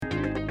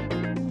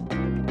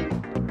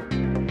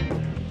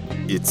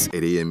It's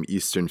 8 a.m.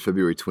 Eastern,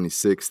 February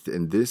 26th,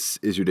 and this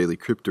is your daily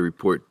crypto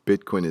report.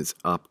 Bitcoin is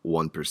up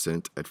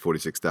 1% at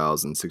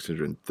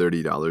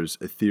 $46,630.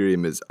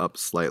 Ethereum is up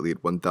slightly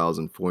at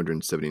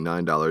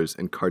 $1,479,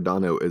 and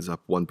Cardano is up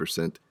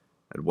 1%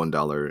 at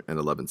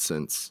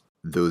 $1.11.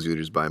 Those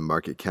leaders by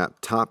market cap.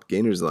 Top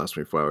gainers in the last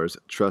 24 hours.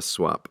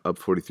 TrustSwap up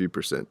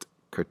 43%,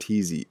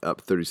 Cartesi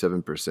up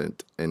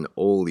 37%, and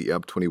Oli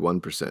up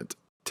 21%.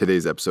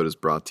 Today's episode is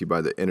brought to you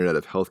by the Internet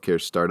of Healthcare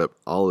startup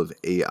Olive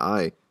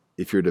AI.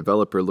 If you're a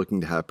developer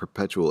looking to have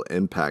perpetual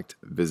impact,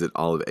 visit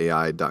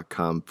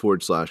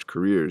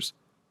oliveai.com/careers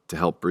to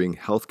help bring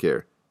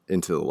healthcare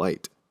into the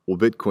light. Well,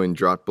 Bitcoin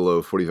dropped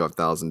below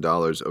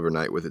 $45,000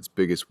 overnight with its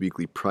biggest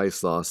weekly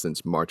price loss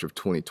since March of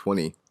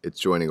 2020. It's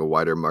joining a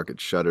wider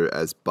market shudder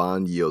as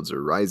bond yields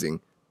are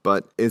rising,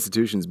 but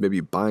institutions may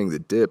be buying the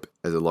dip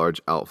as a large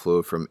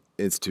outflow from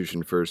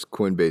institution-first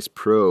Coinbase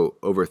Pro,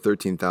 over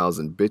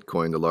 13,000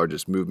 Bitcoin, the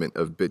largest movement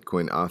of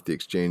Bitcoin off the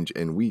exchange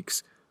in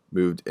weeks,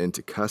 moved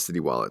into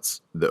custody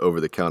wallets. The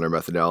over-the-counter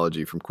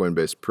methodology from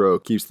Coinbase Pro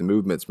keeps the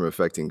movements from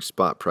affecting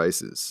spot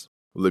prices.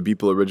 The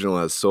Beeple original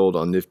has sold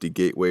on Nifty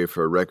Gateway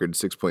for a record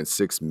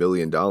 $6.6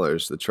 million.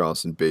 The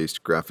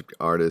Charleston-based graphic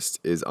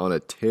artist is on a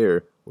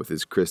tear with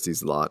his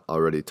Christie's lot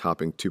already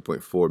topping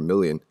 $2.4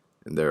 million,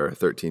 and there are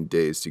 13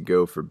 days to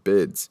go for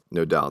bids.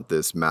 No doubt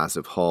this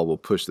massive haul will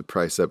push the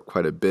price up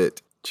quite a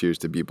bit. Cheers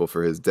to Beeple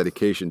for his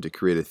dedication to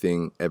create a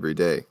thing every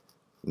day.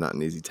 Not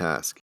an easy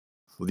task.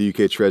 Well, the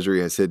UK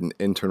Treasury has hit an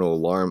internal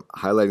alarm,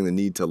 highlighting the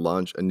need to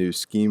launch a new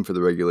scheme for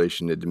the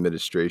regulation and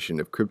administration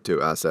of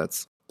crypto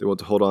assets. They want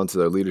to hold on to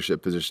their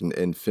leadership position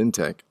in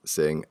fintech,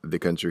 saying the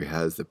country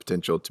has the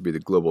potential to be the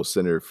global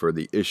center for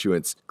the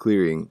issuance,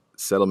 clearing,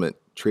 settlement,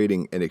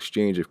 trading, and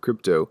exchange of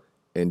crypto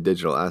and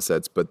digital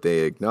assets, but they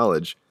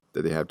acknowledge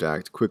that they have to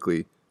act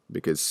quickly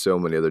because so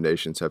many other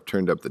nations have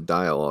turned up the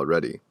dial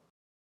already.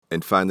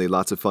 And finally,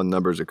 lots of fun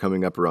numbers are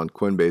coming up around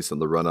Coinbase on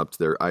the run-up to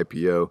their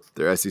IPO.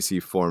 Their SEC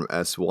Form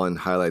S-1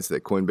 highlights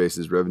that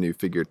Coinbase's revenue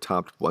figure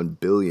topped $1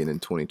 billion in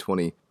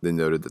 2020. They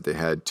noted that they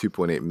had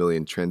 2.8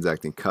 million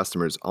transacting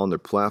customers on their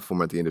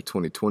platform at the end of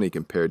 2020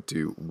 compared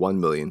to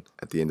 1 million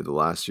at the end of the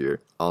last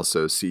year.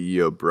 Also,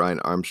 CEO Brian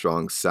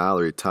Armstrong's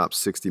salary topped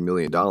 $60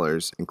 million,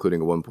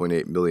 including a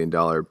 $1.8 million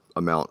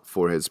amount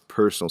for his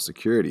personal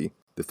security.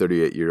 The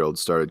 38-year-old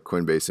started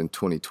Coinbase in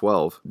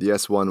 2012. The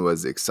S1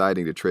 was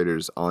exciting to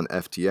traders on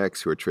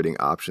FTX who are trading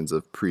options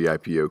of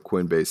pre-IPO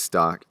Coinbase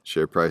stock.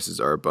 Share prices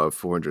are above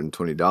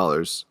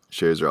 $420.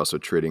 Shares are also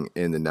trading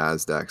in the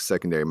NASDAQ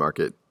secondary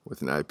market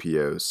with an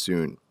IPO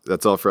soon.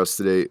 That's all for us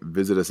today.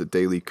 Visit us at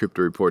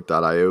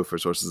dailycryptoreport.io for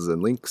sources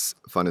and links.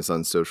 Find us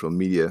on social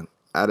media.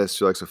 Add us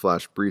to Alexa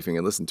Flash Briefing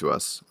and listen to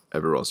us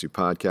everywhere else you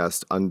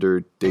podcast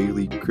under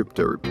Daily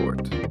Crypto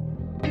Report.